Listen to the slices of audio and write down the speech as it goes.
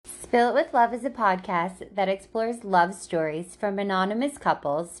Spill It with Love is a podcast that explores love stories from anonymous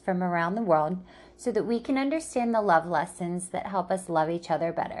couples from around the world so that we can understand the love lessons that help us love each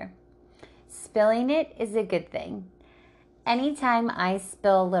other better. Spilling it is a good thing. Anytime I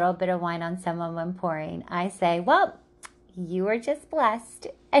spill a little bit of wine on someone when pouring, I say, well, you are just blessed,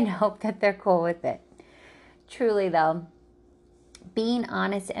 and hope that they're cool with it. Truly though, being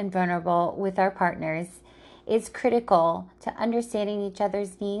honest and vulnerable with our partners is critical to understanding each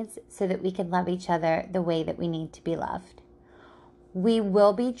other's needs so that we can love each other the way that we need to be loved. We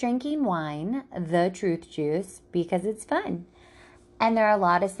will be drinking wine, the truth juice, because it's fun. And there are a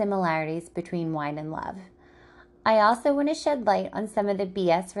lot of similarities between wine and love. I also want to shed light on some of the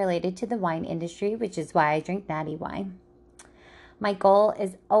BS related to the wine industry, which is why I drink natty wine. My goal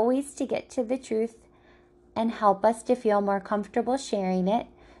is always to get to the truth and help us to feel more comfortable sharing it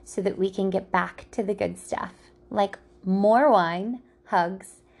so that we can get back to the good stuff, like more wine,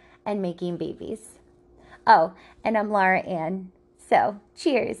 hugs, and making babies. Oh, and I'm Laura Ann. So,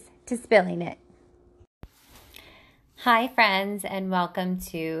 cheers to spilling it. Hi, friends, and welcome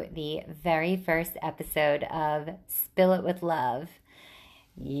to the very first episode of Spill It with Love.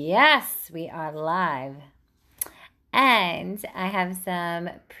 Yes, we are live. And I have some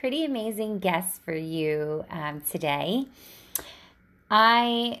pretty amazing guests for you today.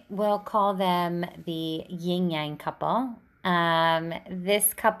 I will call them the yin yang couple.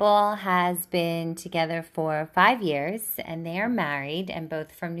 This couple has been together for 5 years and they are married and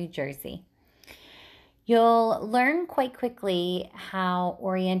both from New Jersey. You'll learn quite quickly how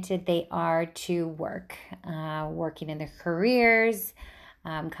oriented they are to work, working in their careers,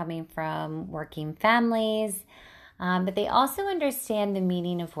 coming from working families, but they also understand the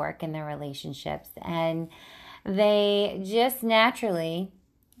meaning of work in their relationships, and they just naturally,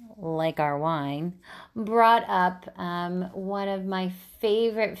 like our wine, brought up one of my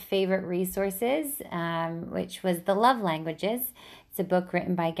favorite resources, which was The Love Languages. It's a book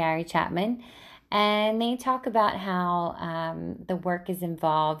written by Gary Chapman. And they talk about how the work is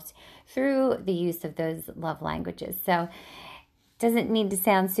involved through the use of those love languages. So it doesn't need to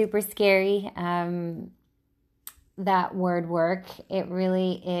sound super scary, that word work. It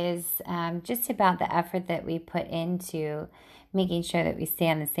really is just about the effort that we put into making sure that we stay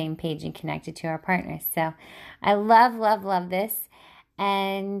on the same page and connected to our partners. So I love this.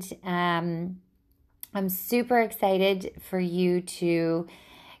 And I'm super excited for you to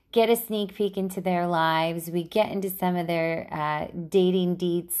get a sneak peek into their lives. We get into some of their dating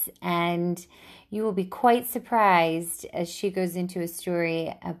deets, and you will be quite surprised as she goes into a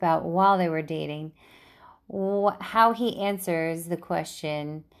story about while they were dating, how he answers the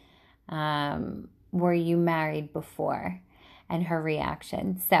question, were you married before? And her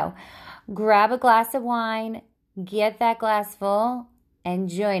reaction. So grab a glass of wine, get that glass full, and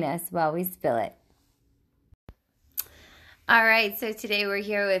join us while we spill it. All right, so today we're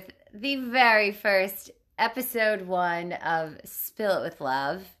here with the very first episode 1 of Spill It with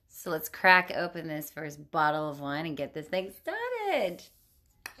Love. So let's crack open this first bottle of wine and get this thing started.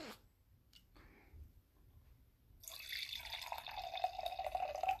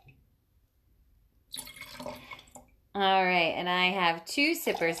 All right, and I have 2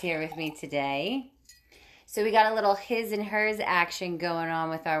 sippers here with me today. So we got a little his and hers action going on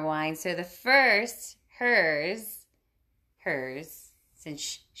with our wine. So the first, hers,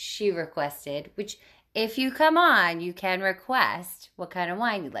 since she requested, which if you come on, you can request what kind of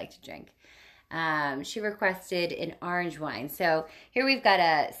wine you'd like to drink. She requested an orange wine. So here we've got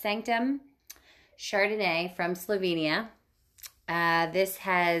a Sanctum Chardonnay from Slovenia. This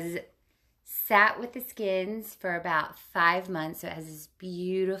has sat with the skins for about 5 months. So it has this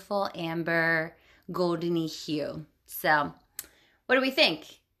beautiful amber goldeny hue. So what do we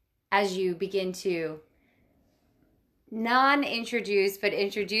think as you begin to non-introduce but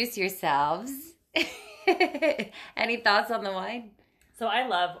introduce yourselves? Any thoughts on the wine? So I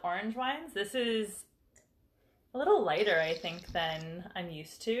love orange wines. This is a little lighter, I think, than I'm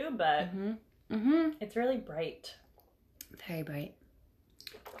used to, but it's really bright. Very bright.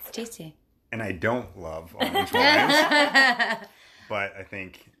 It's tasty. And I don't love orange wines, but I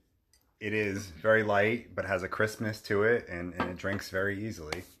think it is very light, but has a crispness to it, and it drinks very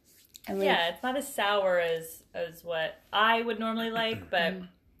easily. Yeah, it's not as sour as what I would normally like, but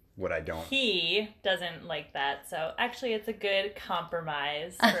what I don't. He doesn't like that. So actually, it's a good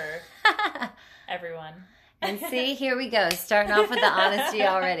compromise for everyone. And see, here we go, starting off with the honesty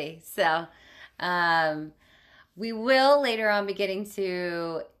already. So we will later on be getting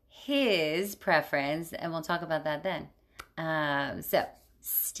to his preference, and we'll talk about that then. So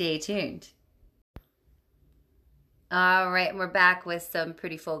stay tuned. All right, we're back with some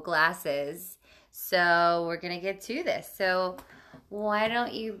pretty full glasses. So we're going to get to this. So why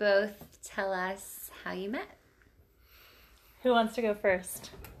don't you both tell us how you met? Who wants to go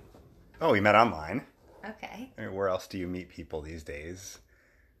first? Oh, we met online. Okay. I mean, where else do you meet people these days?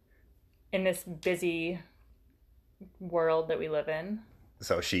 In this busy world that we live in.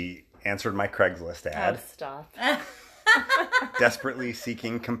 So she answered my Craigslist ad. Oh, stop. Desperately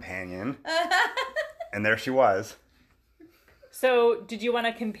seeking companion. And there she was. So, did you want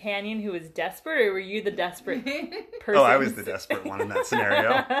a companion who was desperate, or were you the desperate person? Oh, I was the desperate one in that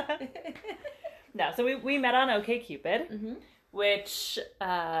scenario. No, so we met on OkCupid, which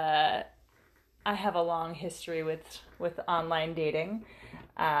I have a long history with online dating.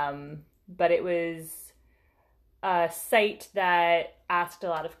 But it was a site that asked a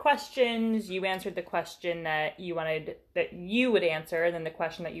lot of questions. You answered the question that you wanted that you would answer, and then the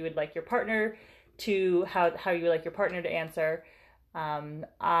question that you would like your partner to how you would like your partner to answer. Then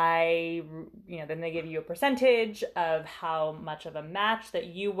they give you a percentage of how much of a match that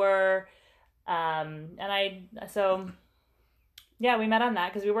you were. We met on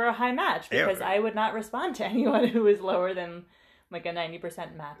that because we were a high match, because I would not respond to anyone who was lower than like a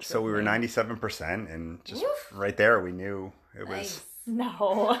 90% match. So we were 97%, and just right there we knew it was... Nice.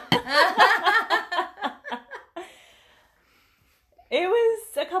 No. It was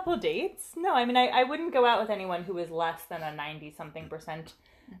a couple dates. No, I mean, I wouldn't go out with anyone who was less than a 90-something%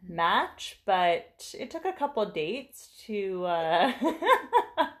 match, but it took a couple dates to...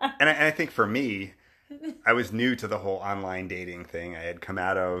 And I think for me, I was new to the whole online dating thing. I had come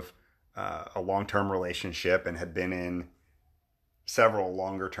out of a long-term relationship and had been in several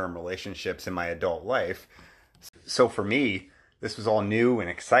longer-term relationships in my adult life. So for me, this was all new and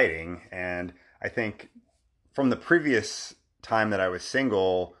exciting. And I think from the previous time that I was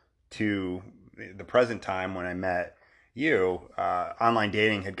single to the present time when I met you, online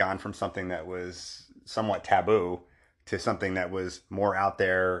dating had gone from something that was somewhat taboo to something that was more out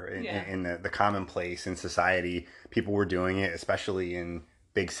there in the commonplace in society. People were doing it, especially in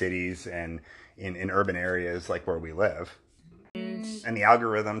big cities and in urban areas like where we live. And the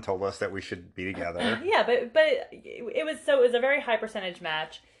algorithm told us that we should be together. Yeah, but it was a very high percentage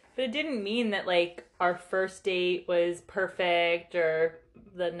match. But it didn't mean that, like, our first date was perfect or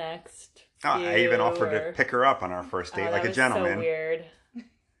the next I even offered to pick her up on our first date like a gentleman. So weird.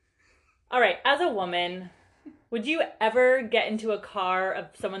 All right, as a woman, would you ever get into a car of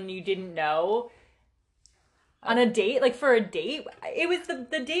someone you didn't know on a date? Like, for a date? It was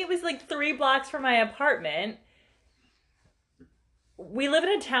the date was, like, 3 blocks from my apartment. We live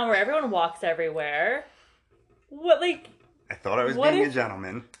in a town where everyone walks everywhere. I thought I was being a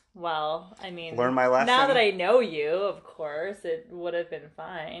gentleman. Well, I mean, learn my lesson. Now that I know you, of course, it would have been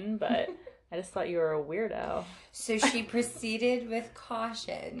fine, but I just thought you were a weirdo. So she proceeded with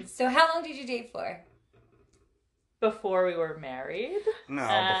caution. So how long did you date for? Before we were married? No,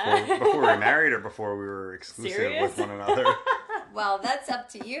 before we were married, or before we were exclusive with one another. Well, that's up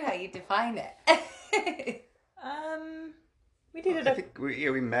to you how you define it. We dated I think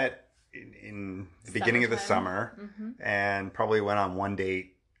we met in the beginning of the summer, and probably went on one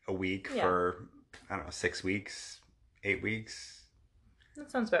date a week for, I don't know, 6 weeks, 8 weeks.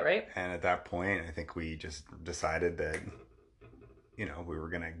 That sounds about right. And at that point, I think we just decided that, we were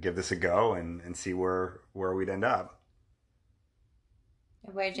going to give this a go and see where we'd end up.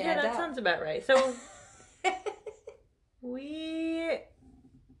 Where'd you end up? Yeah, that sounds about right. So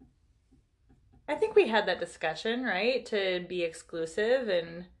I think we had that discussion, right? To be exclusive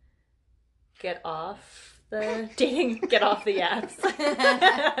and get off the get off the apps.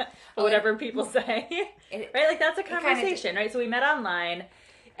 Whatever people say. Right? Like, that's a conversation, right? So we met online,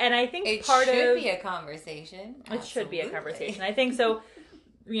 and I think it should be a conversation. It should be a conversation. I think so.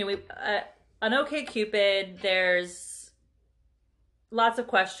 On OkCupid, there's lots of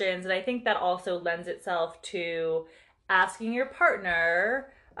questions, and I think that also lends itself to asking your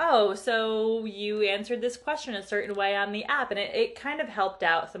partner, oh, so you answered this question a certain way on the app, and it kind of helped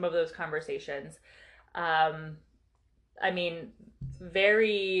out some of those conversations.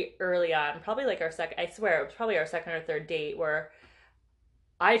 Very early on, probably like our second, I swear, it was probably our second or third date, where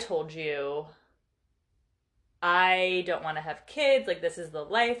I told you, I don't want to have kids, like, this is the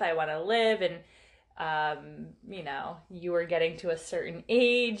life I want to live, and you were getting to a certain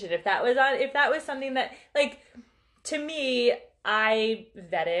age, and if that was something that, like, to me, I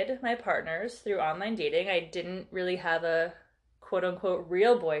vetted my partners through online dating. I didn't really have a quote-unquote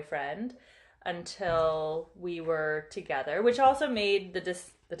real boyfriend until we were together, which also made the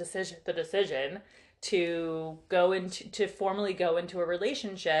decision to formally go into a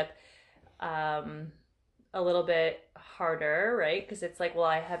relationship a little bit harder, right? Because it's like, well,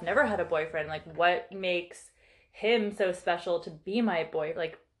 I have never had a boyfriend. Like, what makes him so special to be my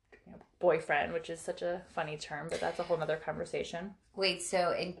boyfriend, which is such a funny term, but that's a whole nother conversation. Wait,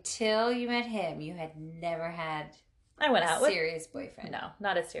 so until you met him, you had never had I went out with serious boyfriend? No,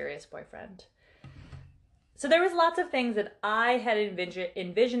 not a serious boyfriend. So there was lots of things that I had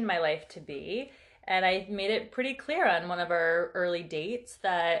envisioned my life to be, and I made it pretty clear on one of our early dates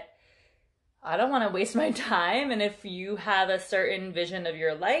that I don't want to waste my time, and if you have a certain vision of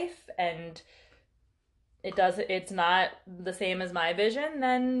your life and it's not the same as my vision,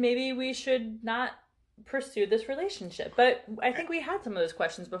 then maybe we should not pursue this relationship. But I think we had some of those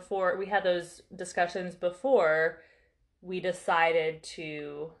questions before, we had those discussions before we decided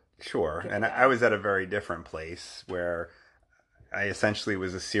to. Sure. And I was at a very different place where I essentially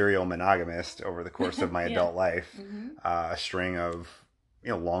was a serial monogamist over the course of my adult life, a string of,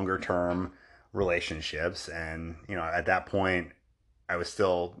 longer term relationships. And, at that point, I was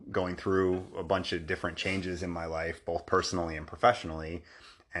still going through a bunch of different changes in my life, both personally and professionally,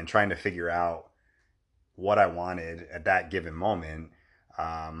 and trying to figure out what I wanted at that given moment,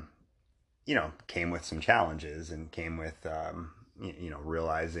 came with some challenges and came with,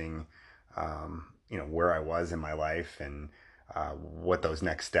 realizing, where I was in my life and what those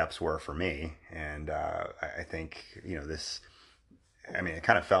next steps were for me. And I think, it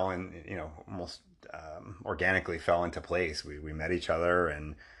kind of fell in, almost organically fell into place. We met each other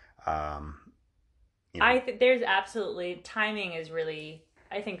and, I think there's absolutely,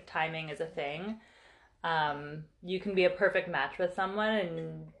 I think timing is a thing. You can be a perfect match with someone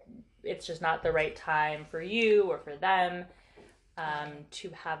and it's just not the right time for you or for them to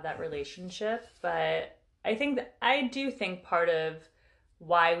have that relationship. But I do think part of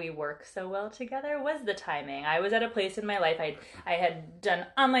why we work so well together was the timing. I was at a place in my life, I had done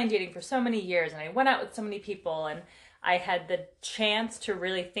online dating for so many years and I went out with so many people and I had the chance to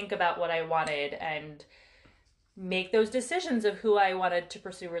really think about what I wanted and make those decisions of who I wanted to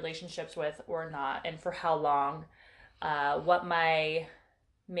pursue relationships with or not, and for how long, what my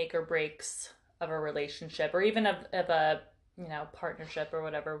make or breaks of a relationship or even of a partnership or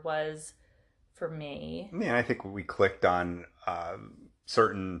whatever was for me. Yeah, I think we clicked on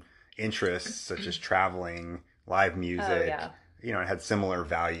certain interests such as traveling, live music. It had similar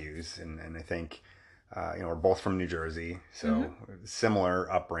values, and I think we're both from New Jersey, so similar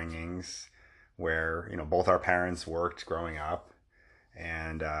upbringings where both our parents worked growing up,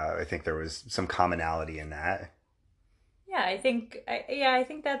 and I think there was some commonality in that. Yeah, I think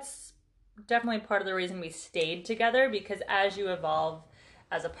that's definitely part of the reason we stayed together, because as you evolve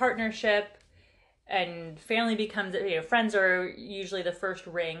as a partnership and family becomes, friends are usually the first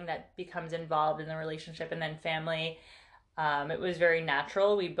ring that becomes involved in the relationship, and then family. It was very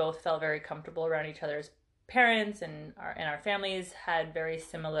natural. We both felt very comfortable around each other's parents, and our families had very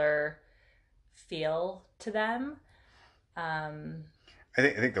similar feel to them. I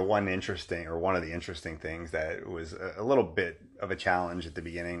think one of the interesting things that was a little bit of a challenge at the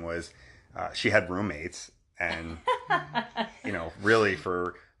beginning was she had roommates, and really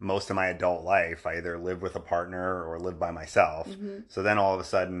for most of my adult life, I either lived with a partner or lived by myself. So then all of a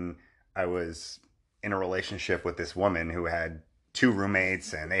sudden I was in a relationship with this woman who had two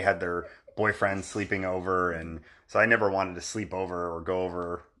roommates and they had their boyfriends sleeping over. And so I never wanted to sleep over or go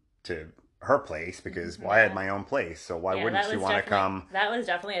over to her place because I had my own place. So why wouldn't she want to come? That was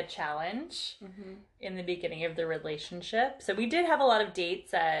definitely a challenge in the beginning of the relationship. So we did have a lot of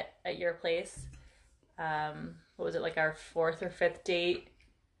dates at your place. What was it, like our fourth or fifth date?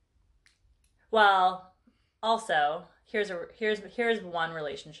 Well, also, here's one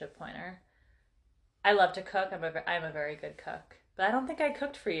relationship pointer. I love to cook. I'm a very good cook. But I don't think I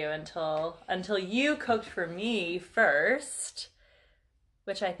cooked for you until you cooked for me first,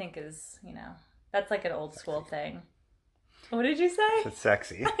 which I think is, that's like an old school thing. What did you say? It's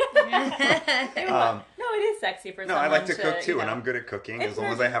sexy. No, it is sexy for someone. No, I like to cook too, and I'm good at cooking as long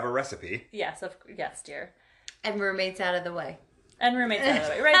as I have a recipe. Yes, dear. And roommates out of the way.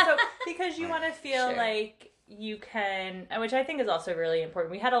 Right? So because you want to feel like you can, which I think is also really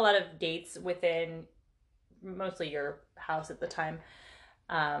important. We had a lot of dates within mostly your house at the time.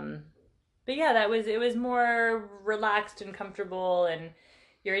 But yeah, it was more relaxed and comfortable, and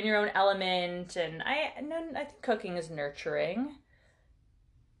you're in your own element. And I think cooking is nurturing.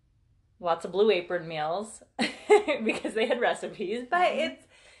 Lots of Blue Apron meals because they had recipes, but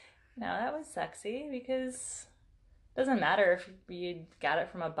that was sexy because it doesn't matter if you got it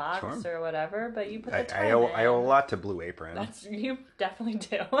from a box or whatever, but you put the time in. I owe a lot to Blue Apron. You definitely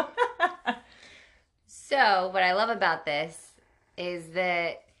do. So what I love about this is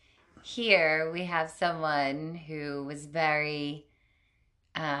that here we have someone who was very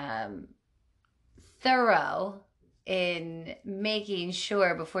thorough in making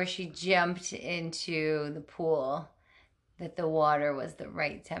sure before she jumped into the pool that the water was the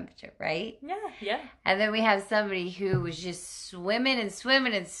right temperature, right? Yeah. And then we have somebody who was just swimming and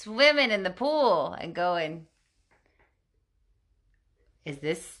swimming and swimming in the pool and going, is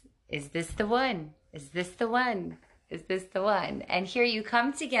this the one? Is this the one? Is this the one? And here you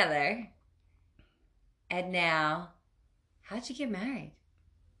come together. And now, how'd you get married?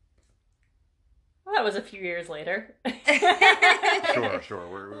 Well, that was a few years later.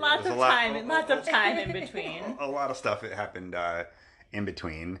 Sure. Lots of time in between. A lot of stuff that happened in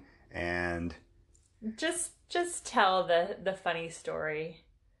between, and just tell the funny story.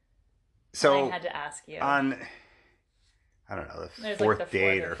 So I had to ask you on, I don't know, the fourth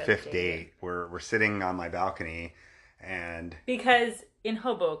date or fifth date. We're sitting on my balcony, and because in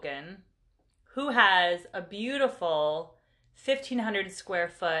Hoboken, who has a beautiful 1,500 square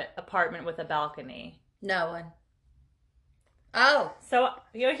foot apartment with a balcony? No one. Oh. So,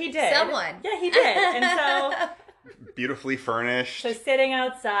 he did. Someone. Yeah, he did. And so... beautifully furnished. So sitting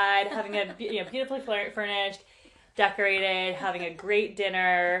outside, having a beautifully furnished, decorated, having a great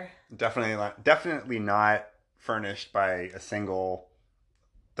dinner. Definitely not furnished by a single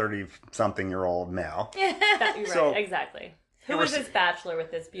 30-something-year-old male. You're right, So, exactly. Who was this bachelor with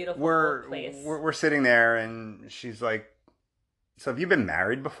this beautiful place? We're sitting there, and she's like, so have you been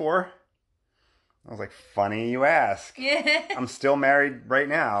married before? I was like, funny you ask. I'm still married right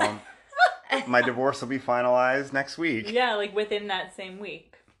now. My divorce will be finalized next week. Yeah, like within that same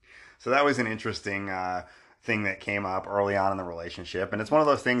week. So that was an interesting thing that came up early on in the relationship. And it's one of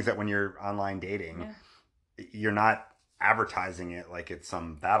those things that when you're online dating, you're not advertising it like it's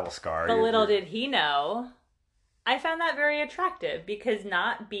some battle scar. But little did he know, I found that very attractive because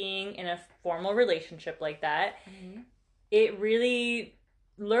not being in a formal relationship like that, it really,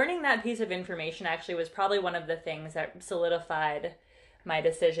 learning that piece of information actually was probably one of the things that solidified my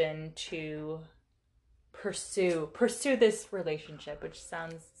decision to pursue this relationship, which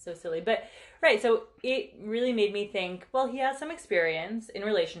sounds so silly. But, right, so it really made me think, well, he has some experience in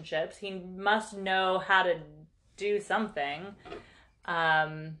relationships. He must know how to do something.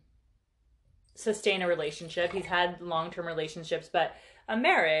 Sustain a relationship. He's had long-term relationships, but a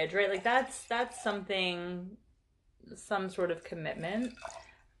marriage, right? Like that's something, some sort of commitment.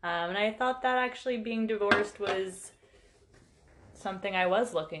 And I thought that actually being divorced was something I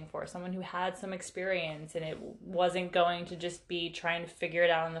was looking for, someone who had some experience and it wasn't going to just be trying to figure it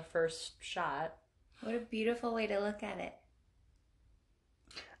out on the first shot. What a beautiful way to look at it.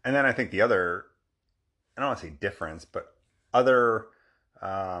 And then I think the other, I don't want to say difference, but other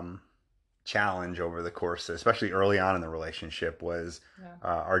challenge over the course, especially early on in the relationship, was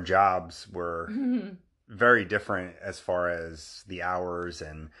our jobs were very different as far as the hours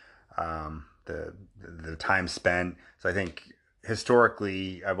and the time spent. So I think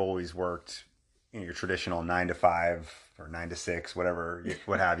historically I've always worked your traditional 9 to 5 or 9 to 6, whatever,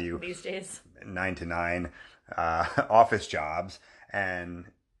 what have you. These days. 9 to 9 office jobs. And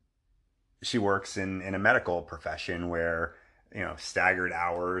she works in a medical profession where, staggered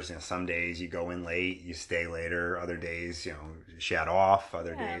hours. Some days you go in late, you stay later. Other days, she had off.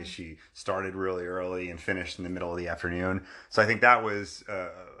 Other days she started really early and finished in the middle of the afternoon. So I think that was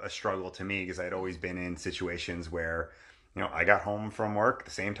a struggle to me because I'd always been in situations where, I got home from work at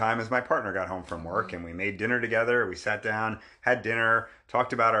the same time as my partner got home from work, and we made dinner together. We sat down, had dinner,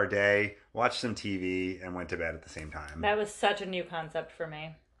 talked about our day, watched some TV, and went to bed at the same time. That was such a new concept for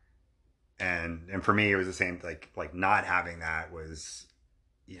me. And for me, it was the same, like not having that was,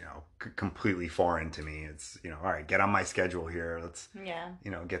 completely foreign to me. It's, all right, get on my schedule here. Let's,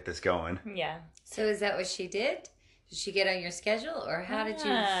 get this going. Yeah. So is that what she did? Did she get on your schedule, or how did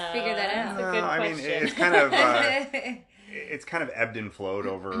you figure that out? That's a good question. I mean, it's kind of ebbed and flowed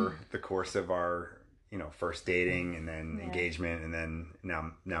over the course of our, first dating and then engagement and then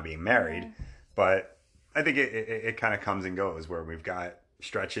now being married. Yeah. But I think it kind of comes and goes where we've got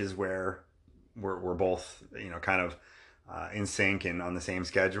stretches where we're both, kind of in sync and on the same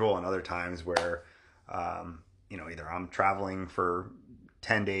schedule, and other times where, either I'm traveling for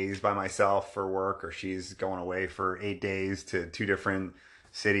 10 days by myself for work, or she's going away for 8 days to 2 different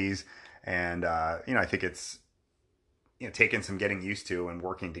cities. And, I think it's, taking some getting used to and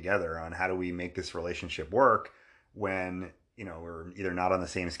working together on how do we make this relationship work when, we're either not on the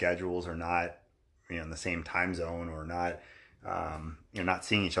same schedules or not, in the same time zone, or not, not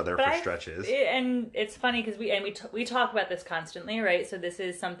seeing each other for stretches. And it's funny because we talk about this constantly, right? So this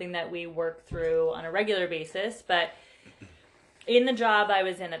is something that we work through on a regular basis, but in the job I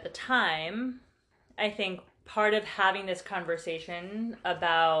was in at the time, I think part of having this conversation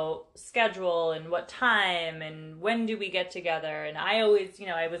about schedule and what time and when do we get together, and I always,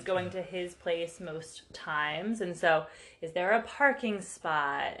 I was going to his place most times, and so is there a parking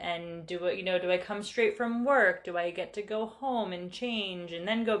spot, and do I come straight from work, do I get to go home and change and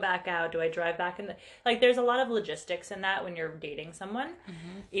then go back out, do I drive back in there's a lot of logistics in that when you're dating someone,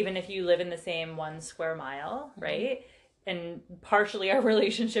 even if you live in the same 1 square mile, right? And partially our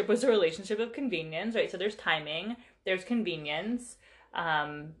relationship was a relationship of convenience, right? So there's timing, there's convenience.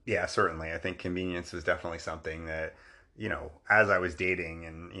 Yeah, certainly. I think convenience was definitely something that, as I was dating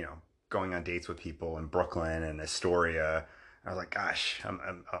and, going on dates with people in Brooklyn and Astoria, I was like, gosh,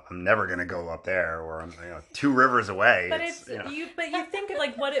 I'm never going to go up there, or I'm 2 rivers away. But you think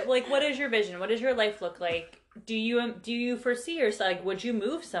of what is your vision? What does your life look like? Do you foresee yourself, would you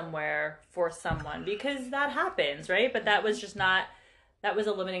move somewhere for someone? Because that happens, right? But that was just not, that was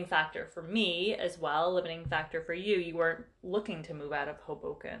a limiting factor for me as well, a limiting factor for you. You weren't looking to move out of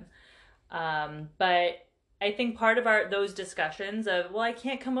Hoboken. But I think part of those discussions of, well, I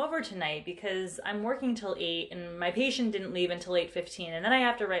can't come over tonight because I'm working till 8 and my patient didn't leave until 8:15, and then I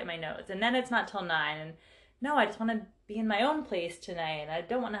have to write my notes, and then it's not till 9, and no, I just want to be in my own place tonight, and I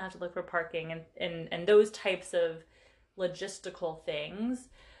don't want to have to look for parking, and those types of logistical things,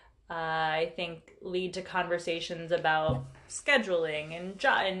 I think lead to conversations about scheduling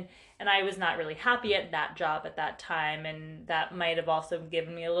and I was not really happy at that job at that time, and that might have also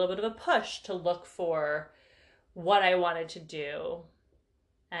given me a little bit of a push to look for what I wanted to do,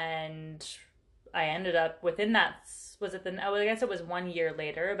 and I ended up within that. I guess it was 1 year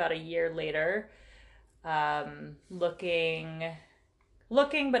later, about a year later. Looking,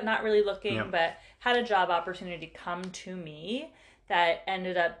 but not really looking, Yep. but had a job opportunity come to me that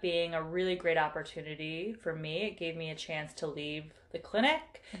ended up being a really great opportunity for me. It gave me a chance to leave the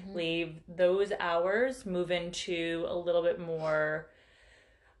clinic, leave those hours, move into a little bit more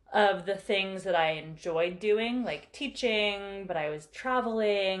of the things that I enjoyed doing, like teaching, but I was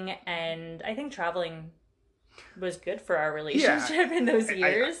traveling, and I think traveling was good for our relationship in those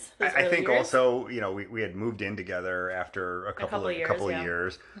years. I think also, we had moved in together after a couple of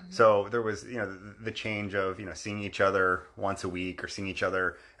years. So there was, the change of, seeing each other once a week or seeing each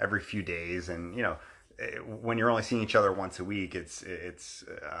other every few days. And, when you're only seeing each other once a week, it's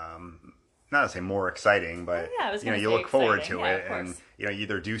not to say more exciting, but you look forward to it, and you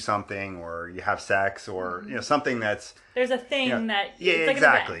either do something or you have sex or something that's there's a thing that it's like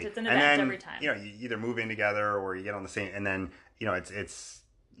exactly. an event. It's an event every time. You either move in together or you get on the same, and then it's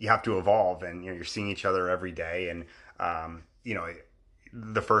you have to evolve, and you're seeing each other every day, and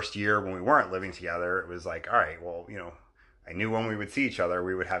the first year when we weren't living together, it was like, all right, well, I knew when we would see each other,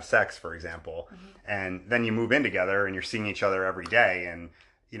 we would have sex, for example, and then you move in together and you're seeing each other every day, and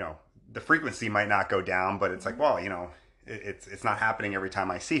the frequency might not go down, but it's like, well, it's not happening every time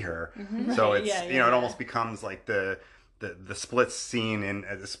I see her. So it's, it almost becomes like the split scene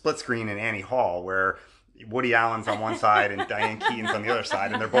the split screen in Annie Hall, where Woody Allen's on one side and Diane Keaton's on the other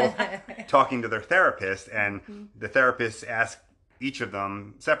side, and they're both talking to their therapist, and the therapist asks each of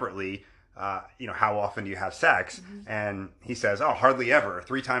them separately, how often do you have sex? And he says, oh, hardly ever,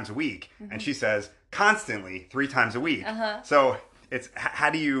 3 times a week. And she says, constantly, 3 times a week. So it's, how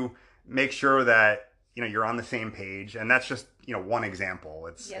do you make sure that you're on the same page? And that's just one example.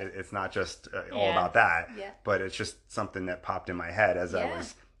 It's not just all about that, but it's just something that popped in my head as I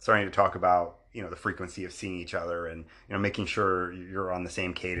was starting to talk about the frequency of seeing each other, and making sure you're on the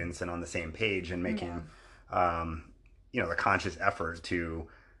same cadence and on the same page, and making the conscious effort to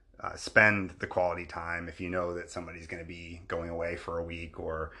spend the quality time if you know that somebody's going to be going away for a week,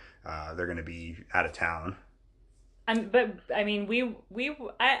 or they're going to be out of town. But I mean,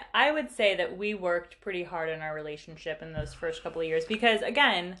 I would say that we worked pretty hard in our relationship in those first couple of years, because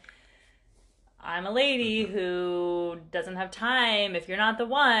again, I'm a lady who doesn't have time. If you're not the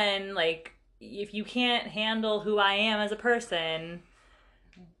one, if you can't handle who I am as a person,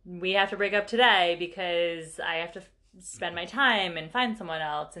 we have to break up today, because I have to spend my time and find someone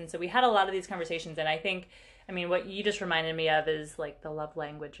else. And so we had a lot of these conversations, and I think, what you just reminded me of is the love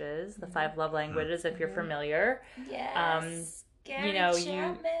languages, the 5 love languages, if you're familiar. Yes.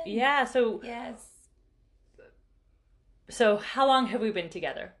 So yes. So how long have we been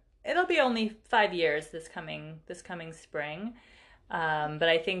together? It'll be only 5 years this coming spring. But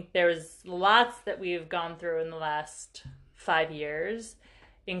I think there's lots that we've gone through in the last 5 years,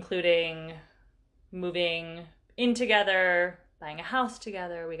 including moving in together, buying a house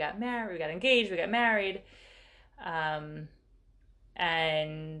together. We got married, we got engaged, we got married.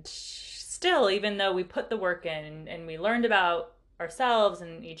 And still, even though we put the work in and we learned about ourselves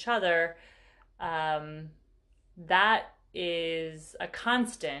and each other, that is a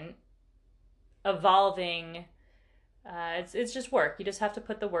constant evolving. It's just work. You just have to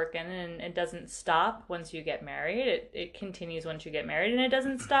put the work in, and it doesn't stop once you get married. It continues once you get married, and it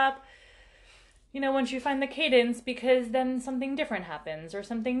doesn't stop, once you find the cadence, because then something different happens, or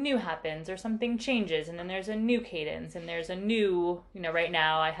something new happens, or something changes, and then there's a new cadence, and there's a new, right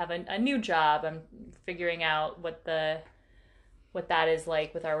now I have a new job. I'm figuring out what that is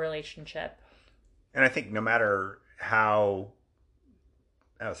like with our relationship. And I think no matter how,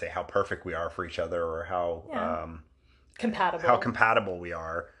 I don't say how perfect we are for each other, or how compatible we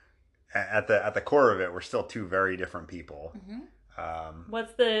are, at the core of it, we're still two very different people. Mm-hmm.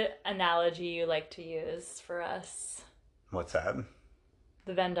 What's the analogy you like to use for us? What's that?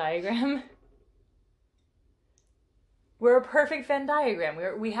 The Venn diagram. We're a perfect Venn diagram.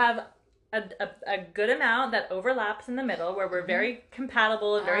 We have a good amount that overlaps in the middle, where we're very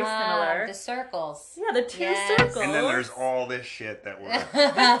compatible and very similar. The circles. Yeah, the two circles. And then there's all this shit that we're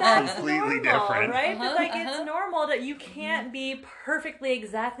completely normal, different. Right? But it's normal that you can't be perfectly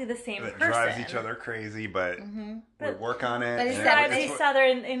exactly the same person. It drives each other crazy, but we work on it. But it drives each other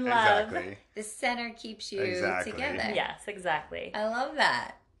in love. Exactly. The center keeps you together. Yes, exactly. I love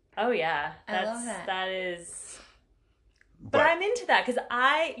that. Oh, yeah. I love that. That is... But I'm into that because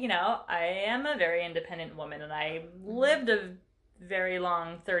I am a very independent woman, and I lived a very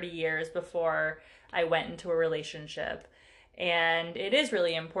long 30 years before I went into a relationship. And it is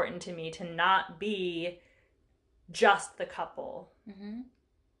really important to me to not be just the couple. Mm-hmm.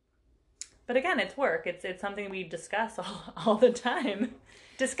 But again, it's work. It's something we discuss all the time.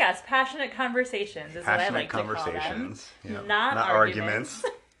 Discuss. Passionate conversations is what I like to call them. Yep. Not arguments.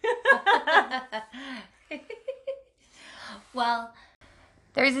 Well,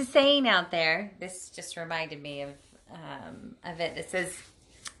 there's a saying out there. This just reminded me of it. It says,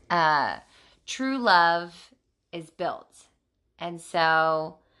 "True love is built," and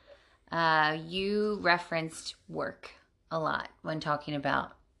so you referenced work a lot when talking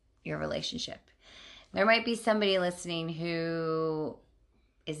about your relationship. There might be somebody listening who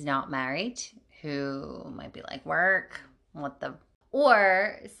is not married, who might be like, "Work,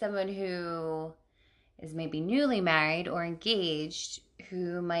 or someone who is maybe newly married or engaged,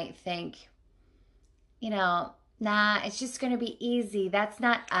 who might think, nah, it's just going to be easy. That's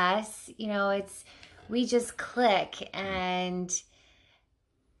not us. We just click.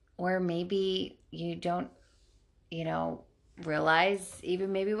 Or maybe you don't, realize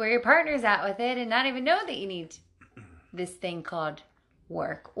even maybe where your partner's at with it, and not even know that you need this thing called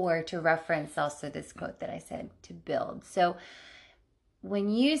work, or to reference also this quote that I said, to build. So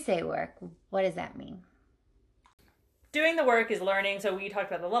when you say work, what does that mean? Doing the work is learning. So we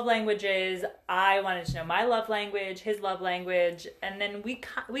talked about the love languages. I wanted to know my love language, his love language. And then we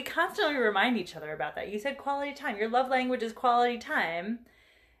constantly remind each other about that. You said quality time. Your love language is quality time.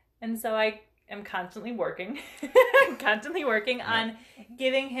 And so I am constantly working on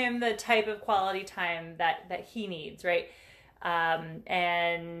giving him the type of quality time that he needs, right?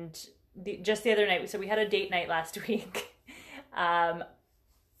 Just the other night, so we had a date night last week. I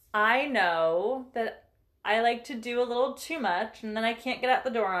know that I like to do a little too much, and then I can't get out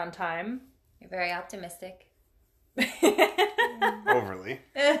the door on time. You're very optimistic. Overly.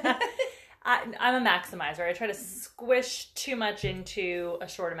 I'm a maximizer. I try to squish too much into a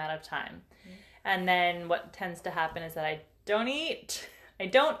short amount of time. Mm-hmm. And then what tends to happen is that I don't eat,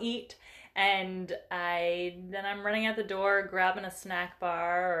 and then I'm running out the door, grabbing a snack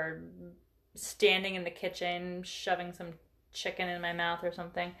bar, or standing in the kitchen, shoving some chicken in my mouth or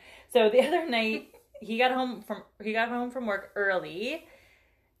something. So the other night, he got home from work early,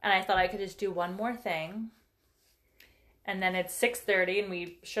 and I thought I could just do one more thing. And then it's 6:30, and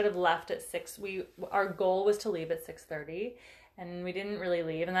we should have left at 6. Our goal was to leave at 6:30, and we didn't really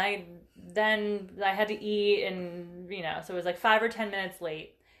leave. And I had to eat, and so it was like 5 or 10 minutes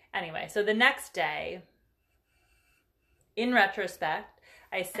late. Anyway, so the next day, in retrospect,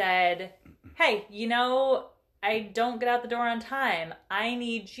 I said, "Hey, I don't get out the door on time. I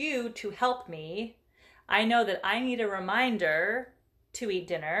need you to help me. I know that I need a reminder to eat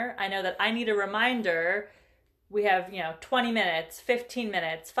dinner. I know that I need a reminder. We have, 20 minutes, 15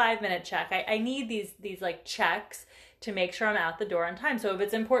 minutes, 5-minute check. I need these like checks to make sure I'm out the door on time. So if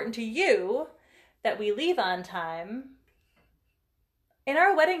it's important to you that we leave on time," in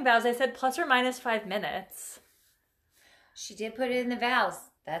our wedding vows, I said plus or minus 5 minutes. She did put it in the vows.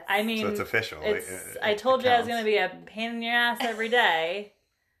 So it's official. I told you I was going to be a pain in your ass every day.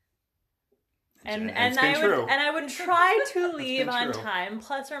 And it's been true. I would try to leave been on true. time,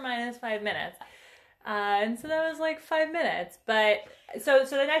 plus or minus 5 minutes. And so that was like 5 minutes. But so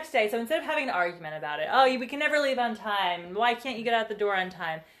the next day, so instead of having an argument about it, oh, we can never leave on time. Why can't you get out the door on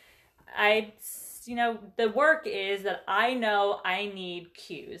time? The work is that I know I need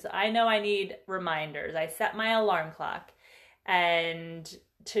cues. I know I need reminders. I set my alarm clock. And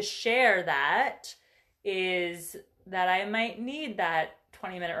to share that is that I might need that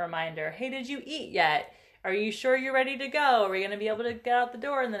 20-minute reminder. Hey, did you eat yet? Are you sure you're ready to go? Are we going to be able to get out the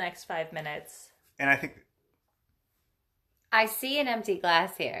door in the next 5 minutes? And I think I see an empty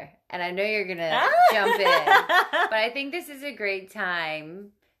glass here, and I know you're going to jump in, but I think this is a great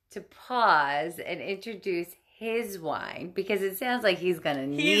time to pause and introduce his wine, because it sounds like he's going to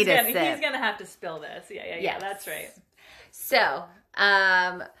need a sip. He's going to have to spill this. Yeah, Yes. That's right. So,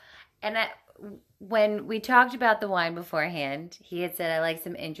 when we talked about the wine beforehand, he had said, I like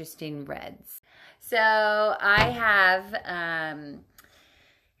some interesting reds. So I have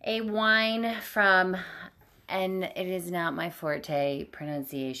a wine from, and it is not my forte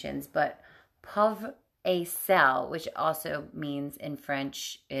pronunciations, but Pauvre et Sel, which also means in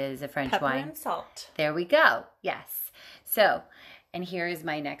French is a French Pepper wine. and salt. There we go. Yes. So, and here is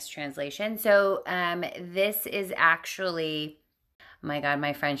my next translation. So, this is actually, oh my God,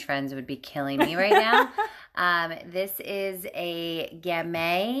 my French friends would be killing me right now. This is a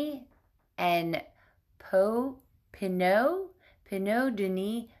Gamay and Pinot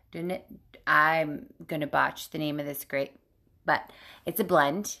Denis. I'm going to botch the name of this grape, but it's a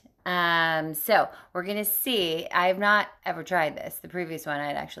blend. So we're going to see. I have not ever tried this. The previous one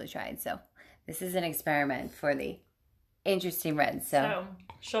I'd actually tried. So this is an experiment for the interesting red. So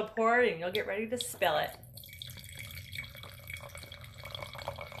she'll pour it and you'll get ready to spill it.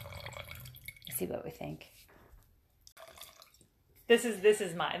 See what we think. This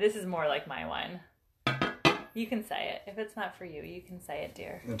is mine. This is more like my wine. You can say it. If it's not for you, you can say it,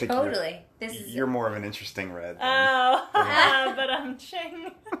 dear. I think Totally. This is you're more of an interesting red. Oh, but I'm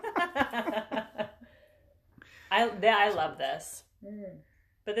ching. I love this.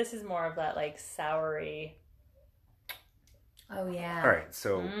 But this is more of that like soury. Oh yeah. All right,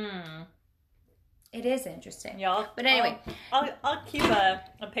 so It is interesting. Y'all. But anyway, I'll keep a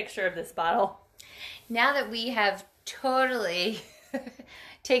picture of this bottle. now that we have totally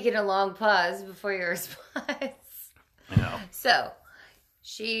taken a long pause before your response. I know. So,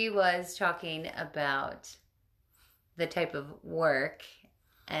 she was talking about the type of work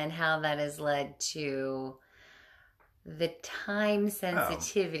and how that has led to the time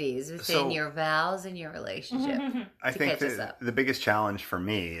sensitivities within your vows and your relationship. I think the biggest challenge for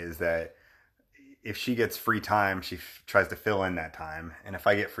me is that if she gets free time, she tries to fill in that time. And if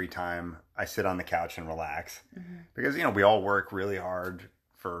I get free time, I sit on the couch and relax. Because, we all work really hard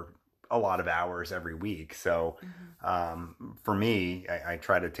for a lot of hours every week. So for me, I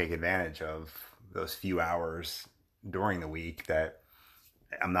try to take advantage of those few hours during the week that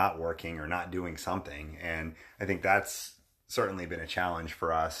I'm not working or not doing something. And I think that's certainly been a challenge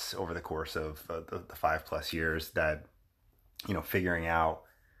for us over the course of the 5+ years, that, figuring out,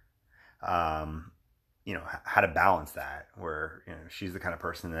 how to balance that, where, she's the kind of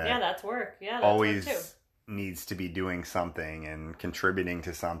person that that's work. Yeah, that's always work too. Needs to be doing something and contributing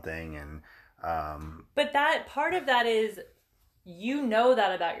to something. And, but that part of that is,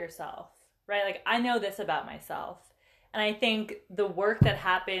 that about yourself, right? Like, I know this about myself. And I think the work that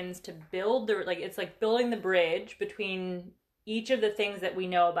happens to build it's like building the bridge between each of the things that we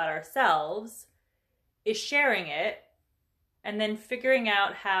know about ourselves is sharing it, and then figuring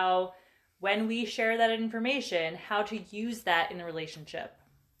out how, when we share that information, how to use that in a relationship.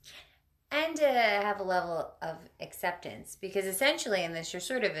 And to have a level of acceptance, because essentially in this, you're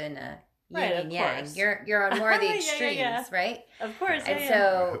sort of in a yin and yang. You're on more of the extremes, right? Of course. And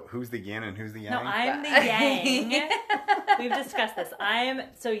so who's the yin and who's the yang? No, I'm the yang. We've discussed this.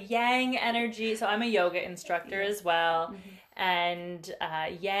 Yang energy. So I'm a yoga instructor as well. And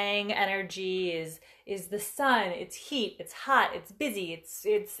yang energy is the sun. It's heat. It's hot. It's busy.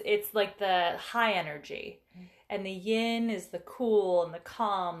 It's like the high energy. And the yin is the cool and the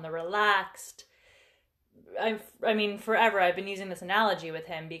calm, the relaxed. Forever I've been using this analogy with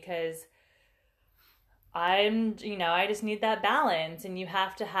him, because I just need that balance, and you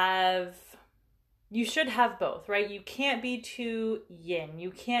should have both, right? You can't be too yin.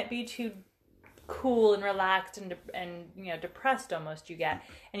 You can't be too cool and relaxed and depressed almost you get.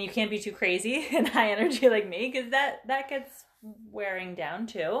 And you can't be too crazy and high energy like me, because that gets wearing down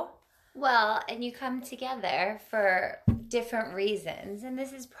too. Well, and you come together for different reasons. And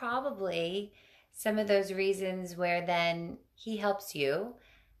this is probably some of those reasons where then he helps you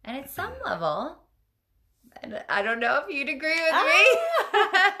And at some level, and I don't know if you'd agree with me.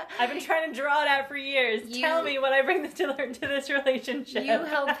 I've been trying to draw it out for years. Tell me what I bring to this relationship. You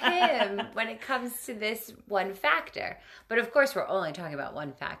help him when it comes to this one factor. But of course, we're only talking about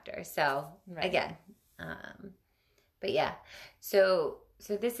one factor. So, again, but yeah. So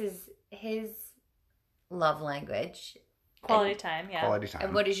this is his love language. Quality time, yeah. Quality time.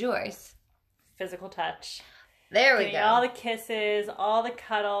 And what is yours? Physical touch. There we go. All the kisses, all the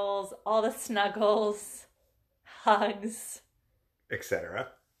cuddles, all the snuggles, hugs, etc.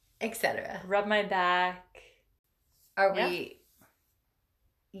 Rub my back. Are we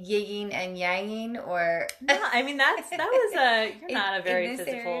yigging and yanging, or no? I mean that was you're not a very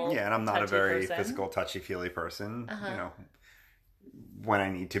physical. Yeah, and I'm not a very person. physical, touchy-feely person. You know, when I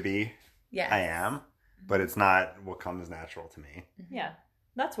need to be, yes. I am, but it's not what comes natural to me. Yeah,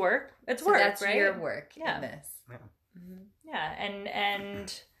 that's work. It's so work. That's right? your work in this. Yeah. Yeah,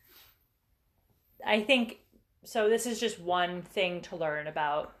 and I think so. This is just one thing to learn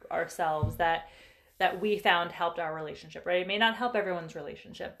about ourselves that we found helped our relationship. Right? It may not help everyone's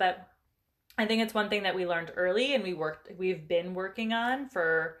relationship, but I think it's one thing that we learned early, and we've been working on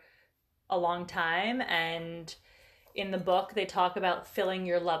for a long time. And in the book, they talk about filling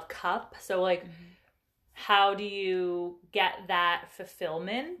your love cup. So like, how do you get that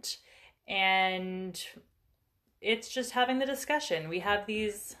fulfillment? And it's just having the discussion. We have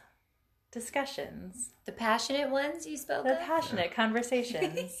these discussions. The passionate ones you spoke The of? passionate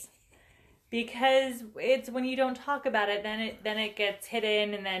conversations. Because it's when you don't talk about it, then it gets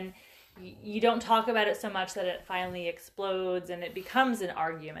hidden, and then you don't talk about it so much that it finally explodes and it becomes an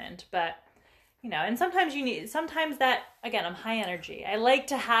argument. But, you know, and sometimes that, again, I'm high energy. I like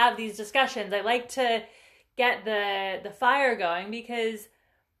to have these discussions. I like to get the fire going, because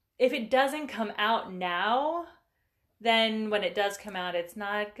if it doesn't come out now, then when it does come out, it's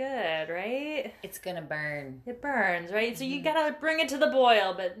not good, right? It's gonna burn. It burns, right? So you gotta bring it to the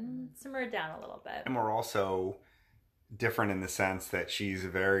boil, but simmer it down a little bit. And we're also different in the sense that she's a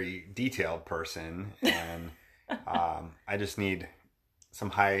very detailed person, and I just need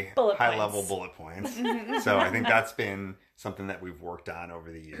some high level bullet points. So I think that's been something that we've worked on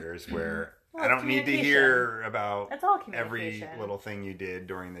over the years, where I don't need to hear about every little thing you did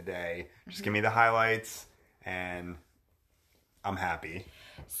during the day. Just give me the highlights, and I'm happy.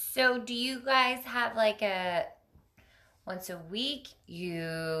 So do you guys have like a once a week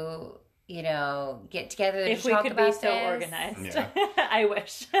you know get together to talk about this? If we could be so organized. Yeah. I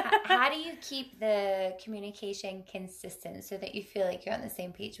wish. How do you keep the communication consistent so that you feel like you're on the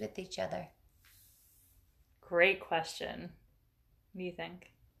same page with each other? Great question. What do you think?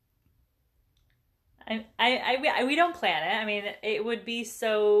 We don't plan it. I mean, it would be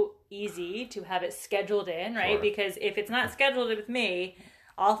so easy to have it scheduled in, right? Sure. Because if it's not scheduled with me,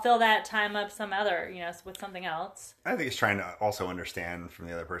 I'll fill that time up with something else. I think it's trying to also understand from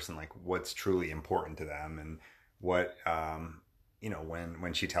the other person, like, what's truly important to them, and what,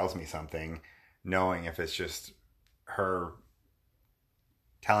 when she tells me something, knowing if it's just her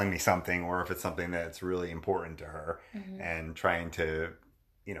telling me something or if it's something that's really important to her, and trying to,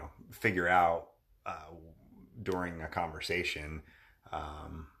 figure out during a conversation.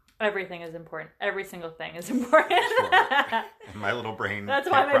 Everything is important. Every single thing is important. Sure. My little brain. That's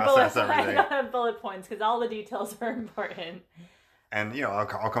why I have bullet points, because all the details are important. And I'll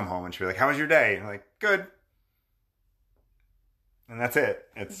come home and she'll be like, "How was your day?" I'm like, "Good." And that's it.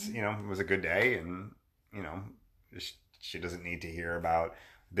 It's it was a good day, and she doesn't need to hear about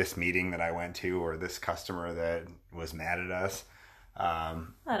this meeting that I went to or this customer that was mad at us. I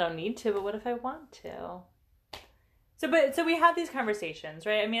don't need to, but what if I want to? So we have these conversations,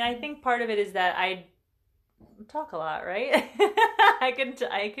 right? I mean, I think part of it is that I talk a lot, right?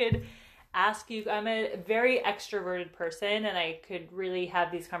 I could ask you. I'm a very extroverted person, and I could really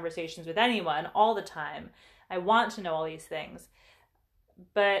have these conversations with anyone all the time. I want to know all these things,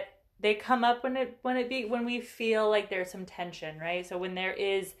 but they come up when we feel like there's some tension, right? So when there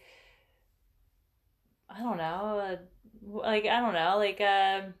is, a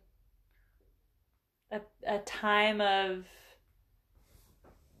time of,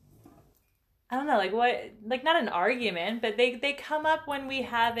 not an argument, but they come up when we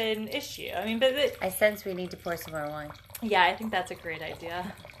have an issue. I mean, I sense we need to pour some more wine. Yeah, I think that's a great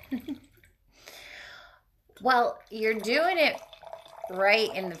idea. Well, you're doing it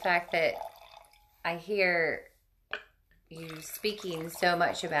right in the fact that I hear you speaking so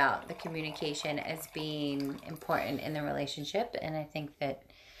much about the communication as being important in the relationship, and I think that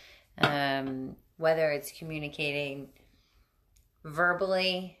whether it's communicating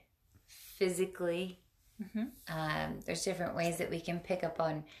verbally, physically, There's different ways that we can pick up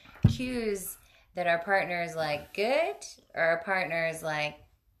on cues that our partner is like good, or our partner is like,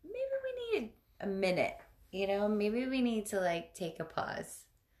 maybe we need a minute, maybe we need to like take a pause.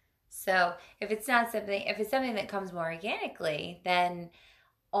 So if it's something that comes more organically, then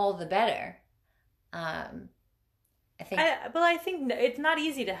all the better. I think it's not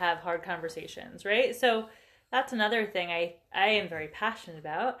easy to have hard conversations, right? So that's another thing I am very passionate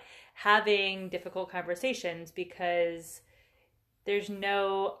about, having difficult conversations, because there's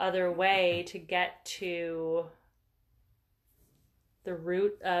no other way to get to the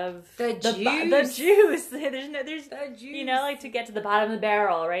root of the juice. There's the juice. Like to get to the bottom of the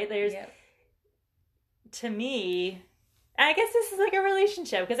barrel, right? To me, I guess this is like a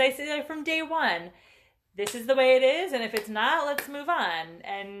relationship, because I say like from day one, this is the way it is, and if it's not, let's move on.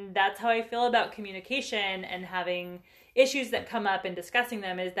 And that's how I feel about communication and having issues that come up and discussing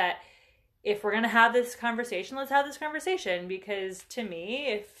them, is that if we're going to have this conversation, let's have this conversation, because to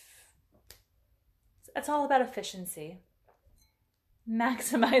me, it's all about efficiency.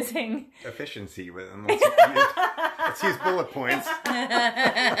 Maximizing efficiency. Let's use bullet points.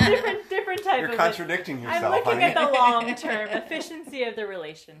 different type. You're contradicting yourself. I'm looking at the long term efficiency of the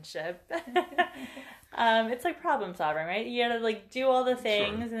relationship. It's like problem solving, right? You gotta like do all the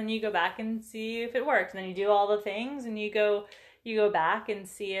things, and then you go back and see if it works. And then you do all the things, and you go back and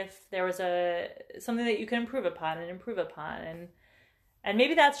see if there was something that you can improve upon, and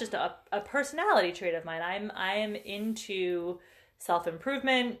maybe that's just a personality trait of mine. I am into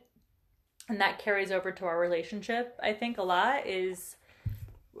self-improvement, and that carries over to our relationship, I think, a lot,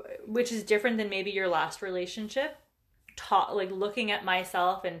 which is different than maybe your last relationship. Like looking at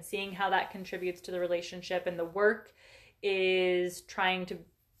myself and seeing how that contributes to the relationship, and the work is trying to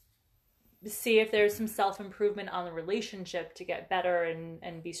see if there's some self-improvement on the relationship to get better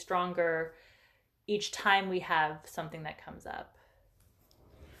and be stronger each time we have something that comes up.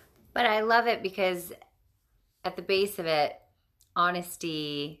 But I love it because at the base of it,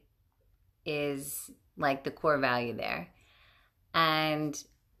 honesty is like the core value there. And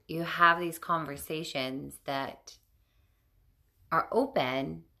you have these conversations that are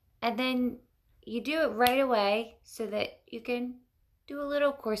open, and then you do it right away so that you can do a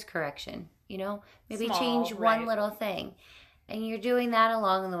little course correction, maybe Small, change right. one little thing. And you're doing that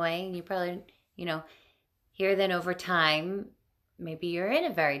along the way, and you probably, here then over time, maybe you're in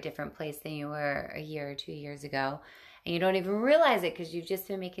a very different place than you were a year or 2 years ago, and you don't even realize it because you've just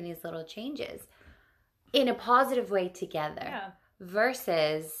been making these little changes in a positive way together,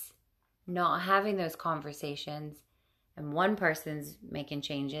 versus not having those conversations, and one person's making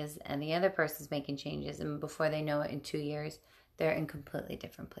changes and the other person's making changes, and before they know it, in 2 years, they're in completely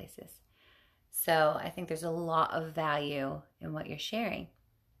different places. So I think there's a lot of value in what you're sharing.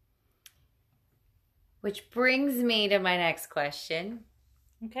 Which brings me to my next question.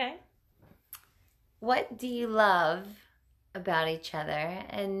 Okay. What do you love about each other?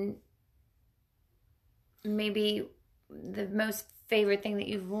 And maybe the most favorite thing that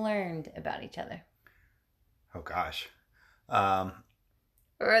you've learned about each other? Oh, gosh. Or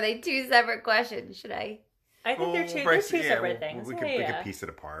are they two separate questions? Should I? I think they're two separate things. We could piece it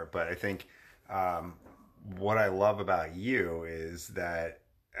apart. But I think what I love about you is that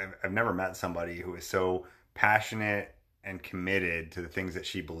I've never met somebody who is so passionate and committed to the things that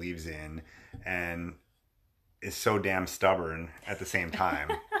she believes in, and is so damn stubborn at the same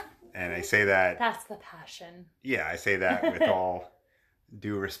time. And I say that... That's the passion. Yeah, I say that with all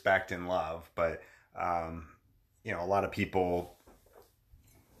due respect and love. But, a lot of people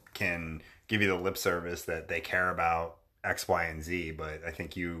can give you the lip service that they care about X, Y, and Z. But I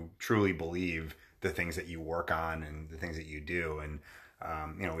think you truly believe the things that you work on and the things that you do. And,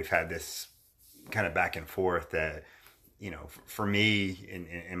 we've had this kind of back and forth that, for me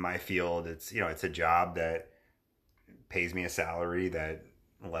in my field, it's a job that pays me a salary that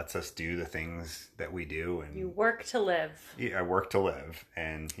lets us do the things that we do. And you work to live. Yeah, I work to live.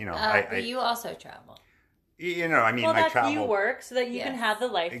 And, but you also travel. I travel. You work so that you can have the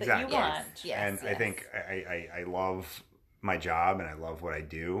life that you want. Yes, and I think I love my job and I love what I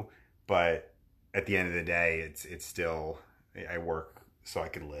do. But at the end of the day, it's still, I work so I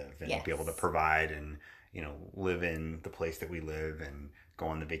could live and be able to provide and, live in the place that we live and go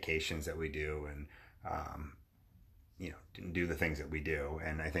on the vacations that we do and, do the things that we do.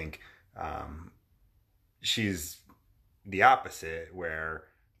 And I think she's the opposite, where...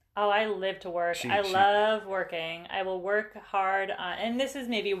 Oh, I live to work. I love working. I will work hard on... And this is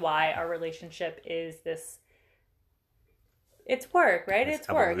maybe why our relationship is this... It's work, right? It's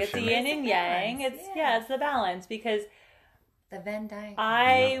work. It's the yin and yang. It's the balance, because... The Venn diagram.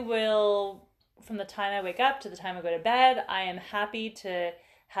 I will from the time I wake up to the time I go to bed, I am happy to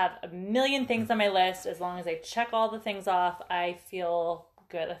have a million things on my list. As long as I check all the things off, I feel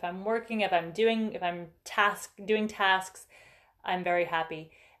good. If I'm working, if I'm doing tasks, I'm very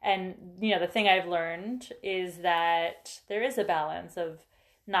happy. And, the thing I've learned is that there is a balance of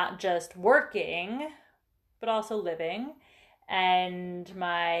not just working, but also living. And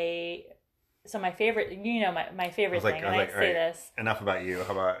my favorite, my favorite thing, and I say this. Enough about you.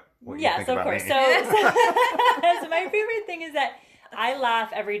 How about what you think about me? So my favorite thing is that I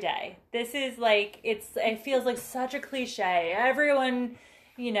laugh every day. This is it feels like such a cliche. Everyone,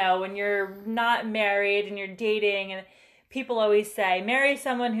 when you're not married and you're dating, and people always say, marry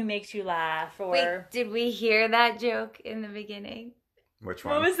someone who makes you laugh. Or wait, did we hear that joke in the beginning? Which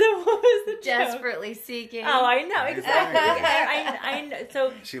one? What was the joke? Desperately seeking. Oh, I know, exactly. I know.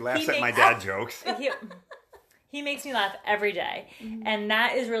 So she laughs at my dad jokes. He makes me laugh every day. Mm-hmm. And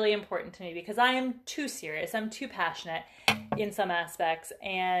that is really important to me because I am too serious. I'm too passionate in some aspects.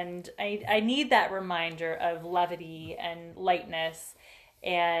 And I need that reminder of levity and lightness.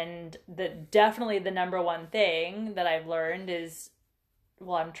 And definitely the number one thing that I've learned is,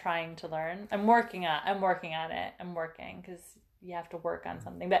 I'm trying to learn. I'm working on it. I'm working because you have to work on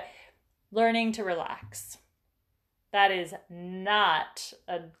something. But learning to relax. That is not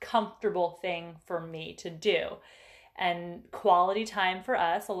a comfortable thing for me to do. And quality time for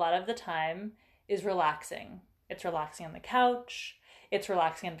us, a lot of the time, is relaxing. It's relaxing on the couch. It's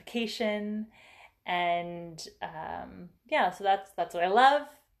relaxing on vacation. And so that's what I love.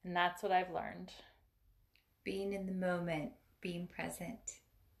 And that's what I've learned. Being in the moment, being present.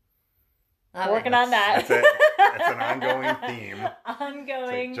 Working on that. That's an ongoing theme.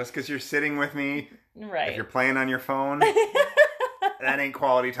 Ongoing. Just because you're sitting with me, right? If you're playing on your phone, that ain't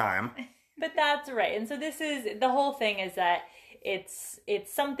quality time. But that's right. And so the whole thing is that it's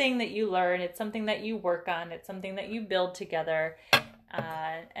something that you learn. It's something that you work on. It's something that you build together.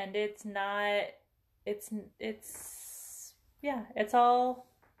 And it's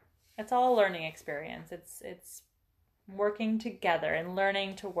all a learning experience. It's working together and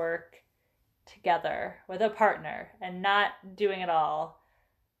learning to work together with a partner and not doing it all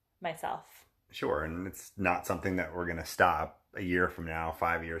myself. Sure. And it's not something that we're going to stop a year from now,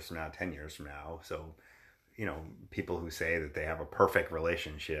 5 years from now, 10 years from now. So, people who say that they have a perfect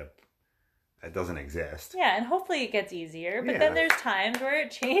relationship, that doesn't exist. Yeah. And hopefully it gets easier, but then there's times where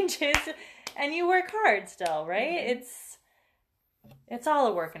it changes and you work hard still, right? Mm-hmm. It's all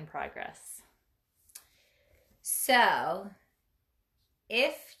a work in progress. So,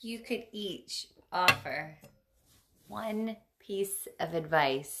 if you could each offer one piece of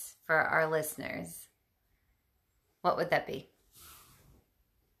advice for our listeners, what would that be?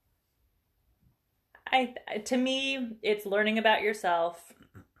 To me, it's learning about yourself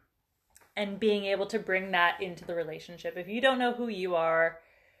and being able to bring that into the relationship. If you don't know who you are,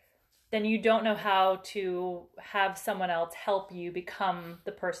 then you don't know how to have someone else help you become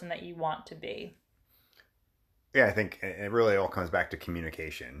the person that you want to be. Yeah, I think it really all comes back to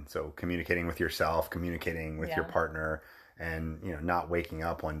communication. So communicating with yourself, communicating with your partner, and not waking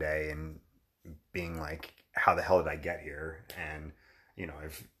up one day and being like, how the hell did I get here? And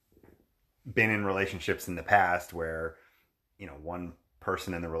I've been in relationships in the past where one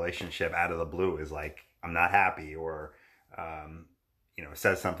person in the relationship out of the blue is like, I'm not happy, or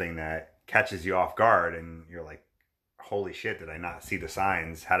says something that catches you off guard, and you're like, holy shit, did I not see the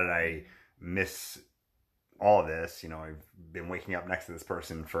signs? How did I miss all of this? I've been waking up next to this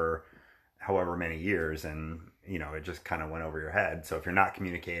person for however many years, and it just kind of went over your head. So if you're not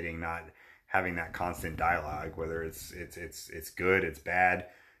communicating, not having that constant dialogue, whether it's good, it's bad,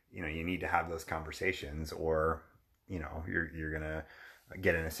 you need to have those conversations, or you're gonna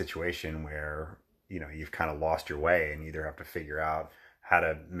get in a situation where you've kind of lost your way, and either have to figure out how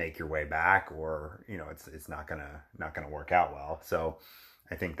to make your way back, or it's not gonna work out well. So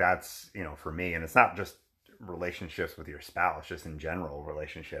I think that's for me, and it's not just relationships with your spouse, just in general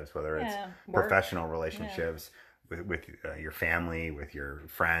relationships, whether it's professional relationships with your family, with your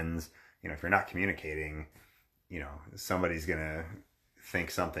friends. If you're not communicating, somebody's gonna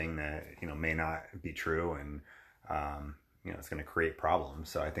think something that may not be true, and it's gonna create problems.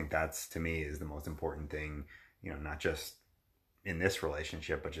 So I think that's, to me, is the most important thing, not just in this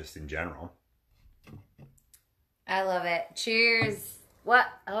relationship, but just in general. I love it. Cheers. What?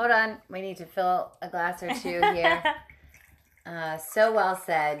 Hold on. We need to fill a glass or two here. So well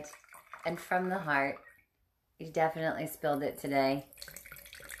said. And from the heart. You definitely spilled it today.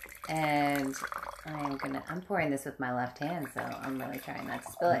 And I'm pouring this with my left hand, so I'm really trying not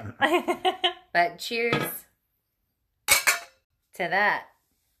to spill it. But cheers to that.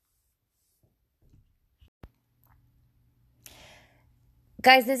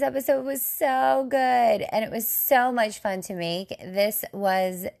 Guys, this episode was so good and it was so much fun to make. This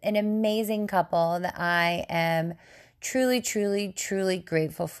was an amazing couple that I am truly, truly, truly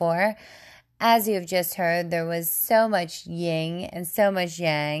grateful for. As you have just heard, there was so much yin and so much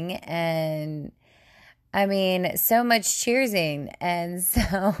yang and so much cheersing and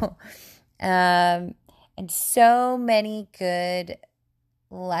so many good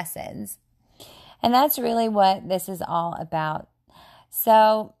lessons. And that's really what this is all about.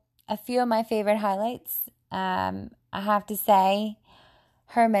 So a few of my favorite highlights, I have to say,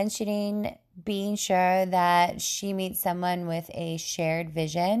 her mentioning being sure that she meets someone with a shared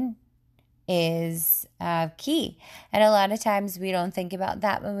vision is key. And a lot of times we don't think about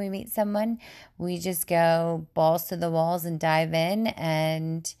that when we meet someone. We just go balls to the walls and dive in,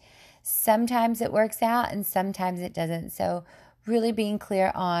 and sometimes it works out and sometimes it doesn't. So really being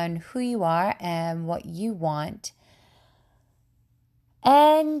clear on who you are and what you want.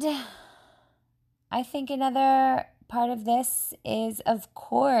 And I think another part of this is, of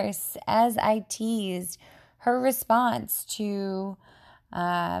course, as I teased, her response to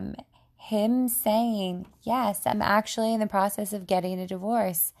him saying, yes, I'm actually in the process of getting a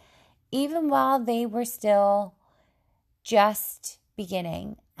divorce, even while they were still just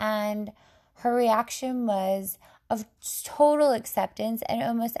beginning. And her reaction was of total acceptance and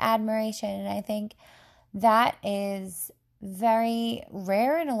almost admiration. And I think that is very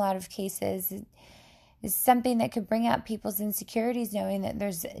rare in a lot of cases. Is something that could bring out people's insecurities, knowing that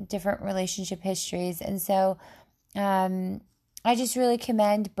there's different relationship histories. And so I just really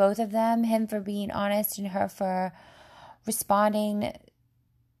commend both of them, him for being honest and her for responding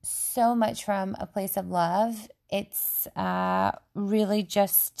so much from a place of love. It's really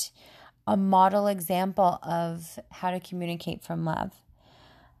just a model example of how to communicate from love.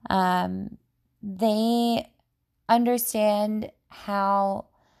 They understand how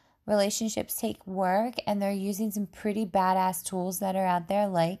relationships take work, and they're using some pretty badass tools that are out there,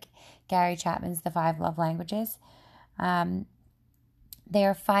 like Gary Chapman's The 5 Love Languages. They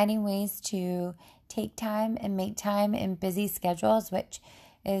are finding ways to take time and make time in busy schedules, which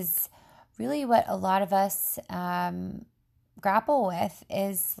is really what a lot of us grapple with,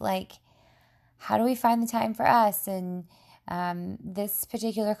 is like, how do we find the time for us? And this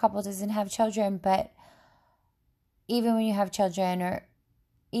particular couple doesn't have children, but even when you have children, or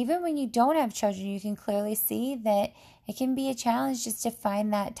even when you don't have children, you can clearly see that it can be a challenge just to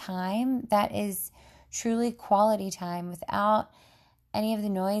find that time that is truly quality time without any of the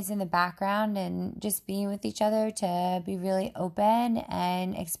noise in the background, and just being with each other to be really open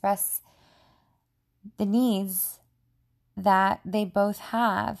and express the needs that they both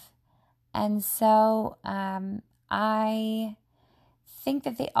have. And so I think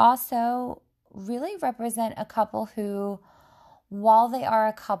that they also really represent a couple who, while they are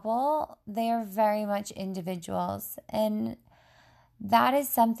a couple, they are very much individuals. And that is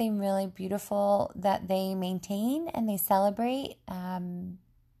something really beautiful that they maintain and they celebrate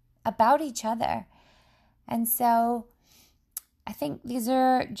about each other. And so I think these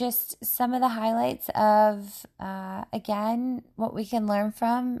are just some of the highlights of, again, what we can learn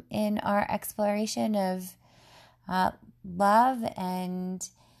from in our exploration of love and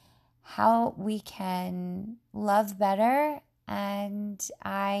how we can love better. And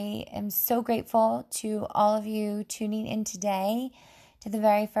I am so grateful to all of you tuning in today to the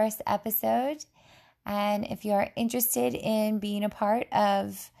very first episode. And if you're interested in being a part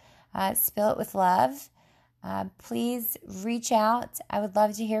of Spill It With Love, please reach out. I would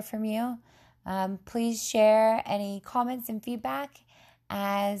love to hear from you. Please share any comments and feedback,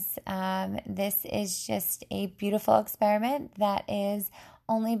 as this is just a beautiful experiment that is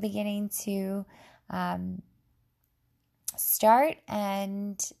only beginning to start,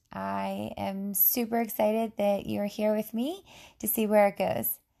 and I am super excited that you're here with me to see where it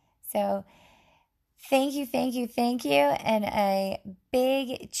goes. So thank you, and a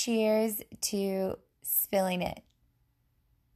big cheers to spilling it.